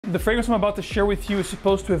The fragrance I'm about to share with you is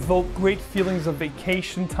supposed to evoke great feelings of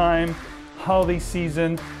vacation time, holiday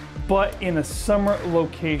season, but in a summer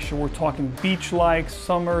location. We're talking beach-like,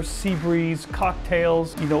 summer, sea breeze,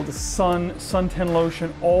 cocktails, you know, the sun, suntan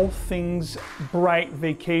lotion, all things bright,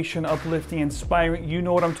 vacation, uplifting, inspiring. You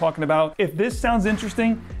know what I'm talking about. If this sounds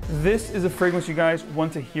interesting, this is a fragrance you guys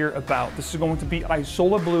want to hear about. This is going to be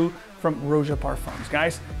ISOLA BLU from Roja Parfums.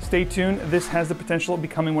 Guys, stay tuned. This has the potential of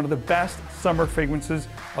becoming one of the best summer fragrances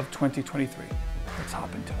of 2023. Let's hop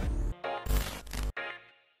into it.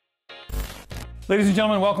 Ladies and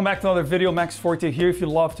gentlemen, welcome back to another video. Max Forti here. If you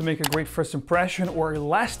love to make a great first impression or a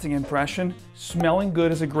lasting impression, smelling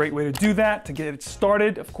good is a great way to do that, to get it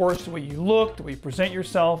started. Of course, the way you look, the way you present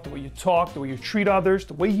yourself, the way you talk, the way you treat others,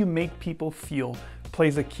 the way you make people feel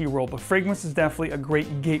plays a key role. But fragrance is definitely a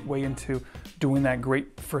great gateway into doing that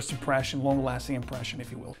great first impression, long-lasting impression,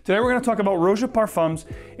 if you will. Today we're going to talk about Roja Parfums,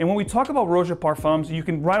 and when we talk about Roja Parfums, you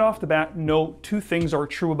can right off the bat know two things are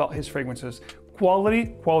true about his fragrances.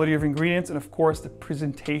 Quality of ingredients, and of course the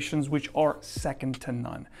presentations, which are second to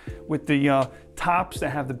none. With the tops that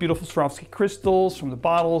have the beautiful Swarovski crystals from the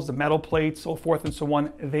bottles, the metal plates, so forth and so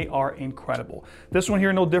on, they are incredible. This one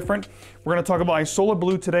here, no different. We're going to talk about ISOLA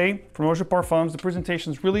BLU today from Roja Parfums. The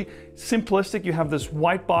presentation is really simplistic. You have this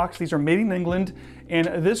white box. These are made in England, and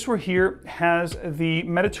this one here has the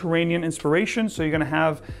Mediterranean inspiration. So you're going to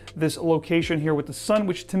have this location here with the sun,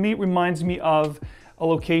 which to me reminds me of a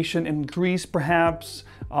location in Greece, perhaps,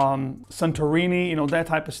 Santorini, you know, that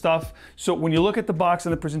type of stuff. So when you look at the box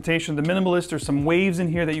and the presentation, the minimalist, there's some waves in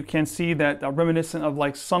here that you can see that are reminiscent of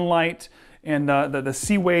like sunlight and the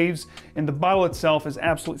sea waves, and the bottle itself is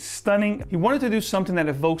absolutely stunning. He wanted to do something that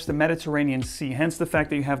evokes the Mediterranean Sea, hence the fact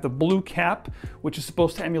that you have the blue cap, which is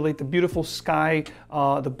supposed to emulate the beautiful sky,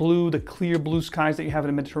 the blue, the clear blue skies that you have in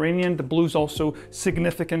the Mediterranean. The blue is also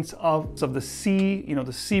significance of the sea, you know,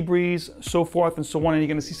 the sea breeze, so forth and so on, and you're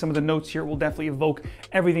gonna see some of the notes here will definitely evoke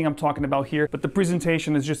everything I'm talking about here. But the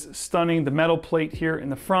presentation is just stunning. The metal plate here in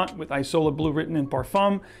the front with ISOLA BLU written in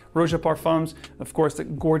Parfum, Roja Parfums, of course the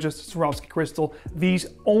gorgeous Swarovski crystal. These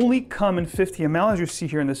only come in 50 ml as you see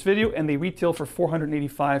here in this video, and they retail for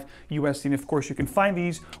 $485 USD. And of course you can find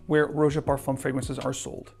these where Roja Parfum fragrances are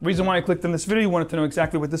sold. Reason why I clicked on this video, you wanted to know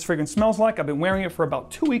exactly what this fragrance smells like. I've been wearing it for about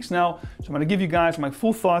 2 weeks now, so I'm going to give you guys my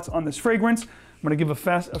full thoughts on this fragrance. I'm going to give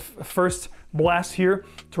a first blast here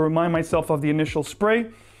to remind myself of the initial spray.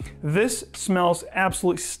 This smells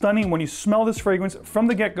absolutely stunning. When you smell this fragrance from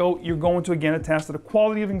the get-go, you're going to again attest to the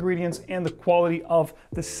quality of ingredients and the quality of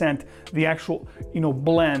the scent. The actual, you know,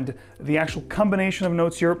 blend, the actual combination of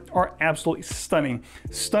notes here are absolutely stunning.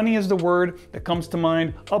 Stunning is the word that comes to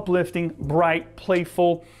mind. Uplifting, bright,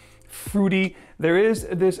 playful, fruity. There is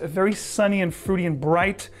this very sunny and fruity and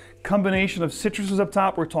bright combination of citruses up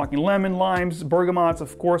top. We're talking lemon, limes, bergamots,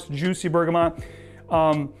 of course, juicy bergamot.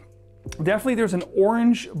 Definitely there's an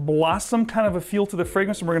orange blossom kind of a feel to the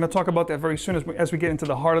fragrance, and we're going to talk about that very soon as we get into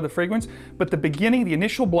the heart of the fragrance. But the beginning, the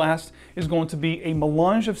initial blast, is going to be a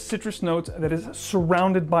melange of citrus notes that is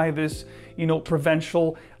surrounded by this, you know,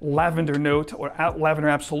 provincial lavender note or lavender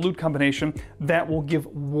absolute combination that will give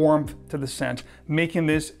warmth to the scent, making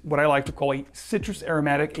this what I like to call a citrus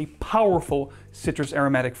aromatic, a powerful citrus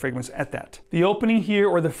aromatic fragrance at that. The opening here,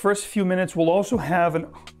 or the first few minutes, will also have an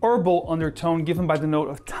herbal undertone given by the note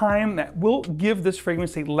of thyme that will give this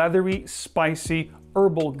fragrance a leathery, spicy,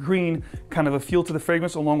 herbal green kind of a feel to the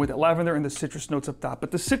fragrance, along with the lavender and the citrus notes up top. But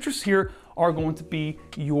the citrus here are going to be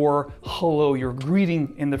your hello, your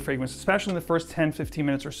greeting in the fragrance, especially in the first 10-15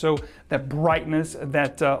 minutes or so. That brightness,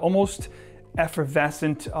 that almost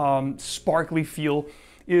effervescent, sparkly feel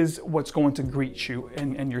is what's going to greet you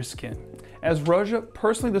and your skin. As Roja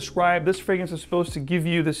personally described, this fragrance is supposed to give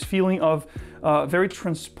you this feeling of very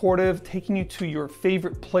transportive, taking you to your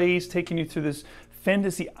favorite place, taking you to this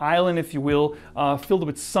fantasy island, if you will, filled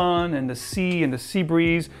with sun and the sea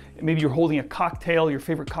breeze. Maybe you're holding a cocktail, your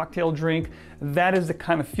favorite cocktail drink. That is the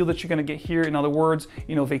kind of feel that you're gonna get here. In other words,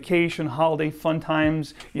 you know, vacation, holiday, fun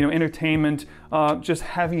times, you know, entertainment, just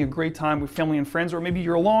having a great time with family and friends, or maybe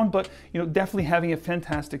you're alone, but, you know, definitely having a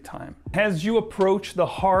fantastic time. As you approach the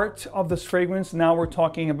heart of this fragrance, now we're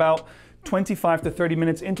talking about 25 to 30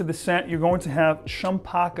 minutes into the scent, you're going to have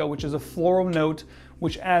champaca, which is a floral note,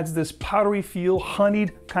 which adds this powdery feel,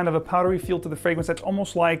 honeyed kind of a powdery feel to the fragrance. That's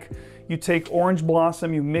almost like you take orange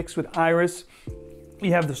blossom, you mix with iris.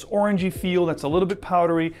 You have this orangey feel that's a little bit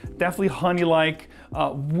powdery, definitely honey-like,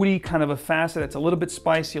 woody kind of a facet that's a little bit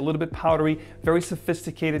spicy, a little bit powdery, very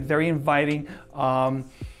sophisticated, very inviting.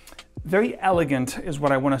 Very elegant is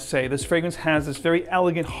what I want to say. This fragrance has this very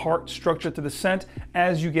elegant heart structure to the scent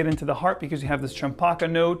as you get into the heart, because you have this 𝗕𝗙𝐿𝐴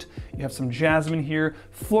note, you have some jasmine here,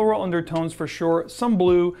 floral undertones for sure, some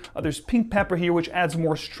blue, there's pink pepper here, which adds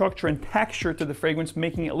more structure and texture to the fragrance,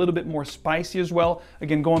 making it a little bit more spicy as well.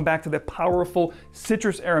 Again, going back to the powerful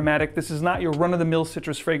citrus aromatic, this is not your run-of-the-mill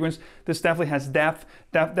citrus fragrance. This definitely has depth,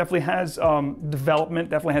 definitely has development,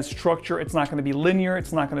 definitely has structure. It's not going to be linear,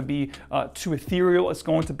 it's not going to be too ethereal. It's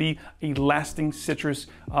going to be a lasting citrus,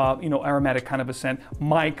 aromatic kind of a scent,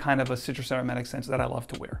 my kind of a citrus aromatic scent that I love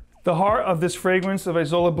to wear. The heart of this fragrance of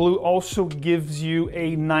ISOLA BLU also gives you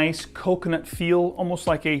a nice coconut feel, almost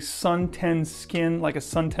like a suntan skin, like a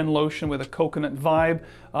suntan lotion with a coconut vibe,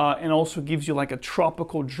 and also gives you like a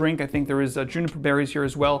tropical drink. I think there is juniper berries here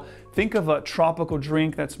as well. Think of a tropical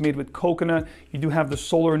drink that's made with coconut. You do have the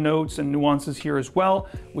solar notes and nuances here as well,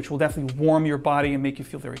 which will definitely warm your body and make you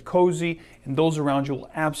feel very cozy, and those around you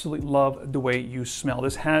will absolutely love the way you smell.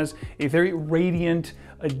 This has a very radiant,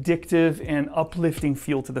 addictive, and uplifting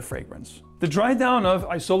feel to the fragrance. The dry down of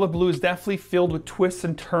ISOLA BLU is definitely filled with twists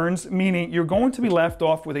and turns, meaning you're going to be left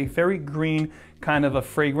off with a very green kind of a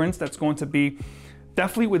fragrance that's going to be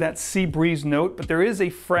definitely with that sea breeze note, but there is a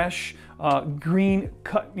fresh green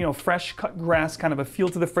cut, fresh cut grass kind of a feel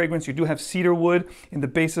to the fragrance. You do have cedar wood in the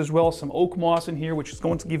base as well, some oak moss in here, which is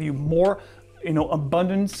going to give you more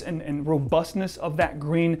abundance and robustness of that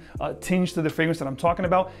green tinge to the fragrance that I'm talking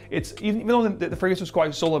about. It's even though the fragrance is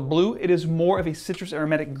called ISOLA BLU, it is more of a citrus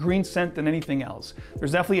aromatic green scent than anything else.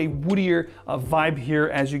 There's definitely a woodier vibe here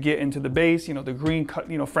as you get into the base. The green cut,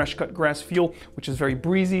 fresh cut grass feel, which is very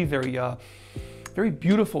breezy, very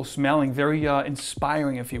beautiful smelling, very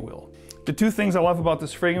inspiring, if you will. The two things I love about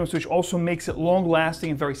this fragrance, which also makes it long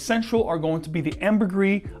lasting and very sensual, are going to be the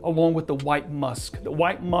ambergris along with the white musk. The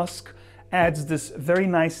white musk adds this very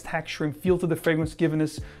nice texture and feel to the fragrance, giving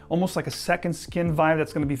us almost like a second skin vibe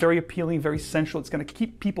that's going to be very appealing, very sensual. It's going to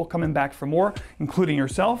keep people coming back for more, including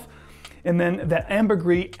yourself. And then that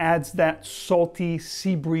ambergris adds that salty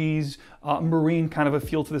sea breeze, marine kind of a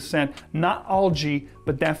feel to the scent. Not algae,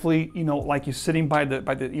 but definitely, like you're sitting by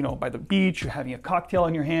the beach, you're having a cocktail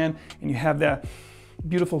in your hand, and you have that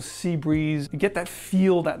beautiful sea breeze. You get that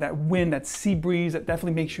feel, that wind, that sea breeze, that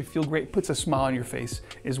definitely makes you feel great, puts a smile on your face,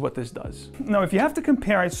 is what this does. Now, if you have to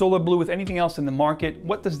compare ISOLA BLU with anything else in the market,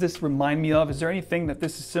 what does this remind me of? Is there anything that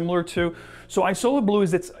this is similar to? So ISOLA BLU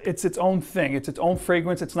is its own thing. It's its own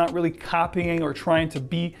fragrance. It's not really copying or trying to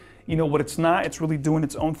be, what it's not. It's really doing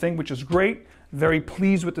its own thing, which is great. Very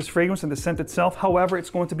pleased with this fragrance and the scent itself. However, it's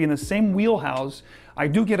going to be in the same wheelhouse. I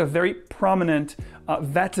do get a very prominent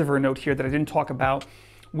vetiver note here that I didn't talk about,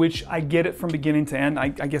 which I get it from beginning to end. I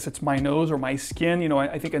guess it's my nose or my skin.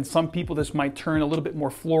 I think in some people this might turn a little bit more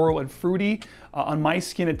floral and fruity. On my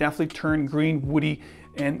skin, it definitely turned green, woody,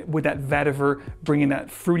 and with that vetiver, bringing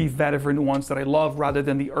that fruity vetiver nuance that I love, rather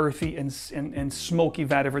than the earthy and smoky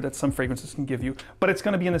vetiver that some fragrances can give you. But it's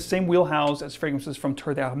going to be in the same wheelhouse as fragrances from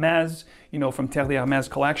𝗕𝗙𝐿𝐴, from 𝗕𝗙𝐿𝐴's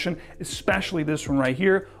collection, especially this one right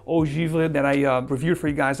here, 𝗕𝐍𝐬𝐿, that I reviewed for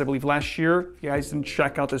you guys, I believe last year. If you guys didn't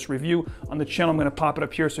check out this review on the channel, I'm going to pop it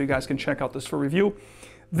up here so you guys can check out this for review.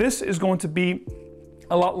 This is going to be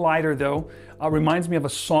a lot lighter though. Reminds me of a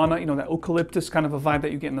sauna, that eucalyptus kind of a vibe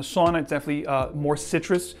that you get in the sauna. It's definitely more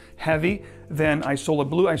citrus heavy than ISOLA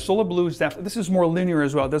BLU. ISOLA BLU is definitely, this is more linear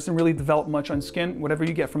as well. It doesn't really develop much on skin. Whatever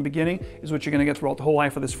you get from beginning is what you're gonna get throughout the whole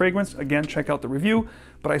life of this fragrance. Again, check out the review.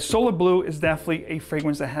 But ISOLA BLU is definitely a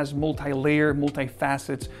fragrance that has multi-layer,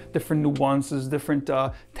 multi-facets, different nuances, different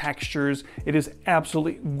textures. It is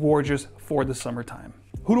absolutely gorgeous for the summertime.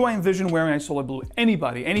 Who do I envision wearing ISOLA BLU?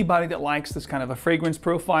 Anybody that likes this kind of a fragrance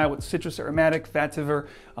profile with citrus aromatic, vetiver,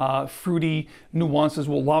 fruity nuances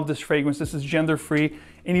will love this fragrance. This is gender-free.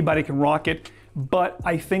 Anybody can rock it. But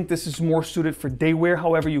I think this is more suited for day wear.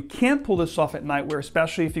 However, you can pull this off at night wear,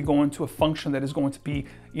 especially if you go into a function that is going to be,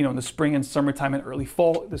 in the spring and summertime and early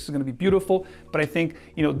fall. This is going to be beautiful. But I think,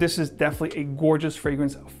 this is definitely a gorgeous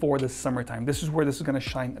fragrance for the summertime. This is where this is going to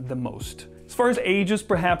shine the most. As far as ages,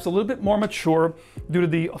 perhaps a little bit more mature due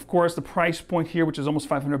to of course, the price point here, which is almost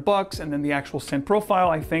 $500, and then the actual scent profile.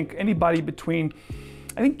 I think anybody between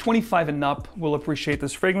 25 and up will appreciate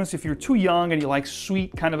this fragrance. If you're too young and you like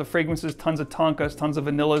sweet kind of a fragrances, tons of tonkas, tons of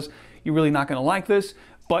vanillas, you're really not gonna like this.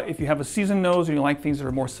 But if you have a seasoned nose and you like things that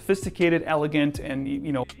are more sophisticated, elegant, and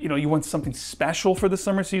you want something special for the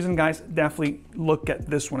summer season, guys, definitely look at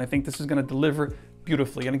this one. I think this is gonna deliver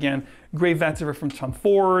beautifully. And again, great vetiver from Tom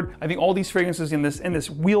Ford. I think all these fragrances in this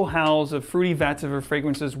wheelhouse of fruity vetiver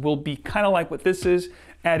fragrances will be kind of like what this is,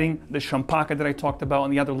 adding the champagne that I talked about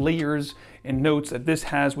and the other layers and notes that this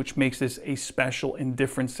has, which makes this a special and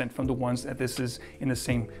different scent from the ones that this is in the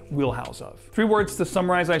same wheelhouse of. 3 words to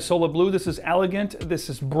summarize ISOLA Blue. This is elegant, this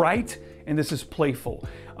is bright, and this is playful.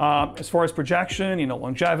 As far as projection,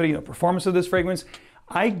 longevity, performance of this fragrance,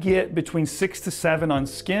 I get between 6 to 7 on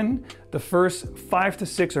skin. The first 5 to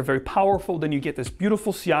 6 are very powerful. Then you get this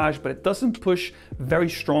beautiful sillage, but it doesn't push very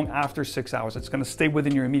strong after 6 hours. It's gonna stay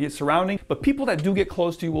within your immediate surrounding. But people that do get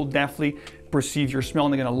close to you will definitely perceive your smell,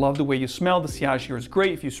 and they're gonna love the way you smell. The sillage here is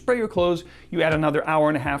great. If you spray your clothes, you add another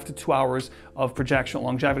 1.5 to 2 hours of projection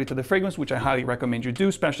longevity to the fragrance, which I highly recommend you do,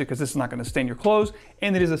 especially because this is not gonna stain your clothes,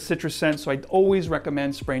 and it is a citrus scent, so I always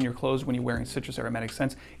recommend spraying your clothes when you're wearing citrus aromatic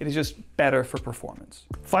scents. It is just better for performance.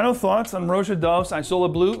 Final thoughts on Roja Parfums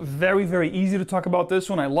ISOLA Blue. Very, very easy to talk about this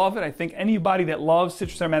one. I love it. I think anybody that loves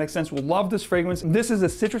citrus aromatic scents will love this fragrance. This is a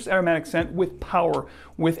citrus aromatic scent with power,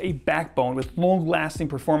 with a backbone, with long-lasting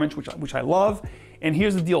performance, which I love. And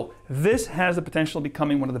here's the deal. This has the potential of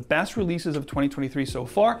becoming one of the best releases of 2023 so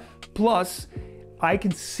far. Plus, I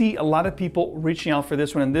can see a lot of people reaching out for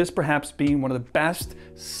this one, and this perhaps being one of the best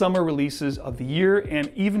summer releases of the year.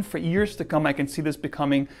 And even for years to come, I can see this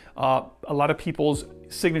becoming a lot of people's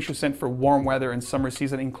signature scent for warm weather and summer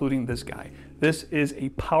season, including this guy. This is a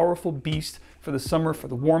powerful beast for the summer, for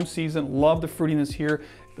the warm season. Love the fruitiness here.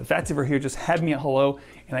 The vetiver here just had me at hello,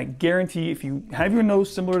 and I guarantee if you have your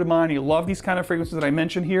nose similar to mine, you love these kind of fragrances that I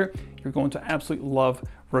mentioned here, you're going to absolutely love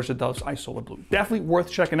Roja Parfums ISOLA Blue. Definitely worth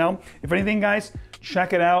checking out. If anything, guys,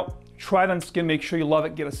 check it out. Try it on skin, make sure you love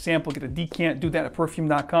it, get a sample, get a decant, do that at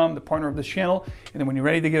Parfum.com, the partner of this channel. And then when you're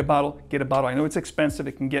ready to get a bottle, get a bottle. I know it's expensive.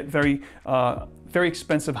 It can get very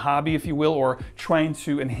expensive hobby, if you will, or trying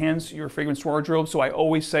to enhance your fragrance wardrobe. So I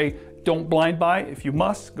always say, don't blind buy. If you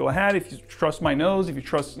must, go ahead. If you trust my nose, if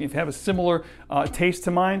you have a similar taste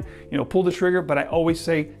to mine, pull the trigger. But I always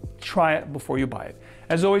say, try it before you buy it.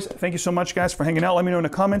 As always, thank you so much, guys, for hanging out. Let me know in the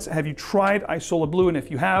comments, have you tried ISOLA Blue? And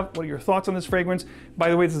if you have, what are your thoughts on this fragrance? By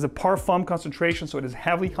the way, this is a Parfum concentration, so it is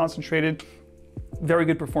heavily concentrated. Very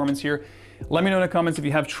good performance here. Let me know in the comments if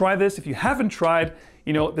you have tried this. If you haven't tried,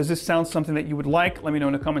 does this sound something that you would like? Let me know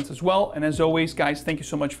in the comments as well. And as always, guys, thank you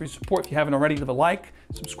so much for your support. If you haven't already, leave a like,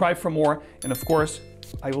 subscribe for more. And of course,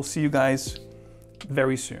 I will see you guys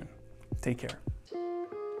very soon. Take care.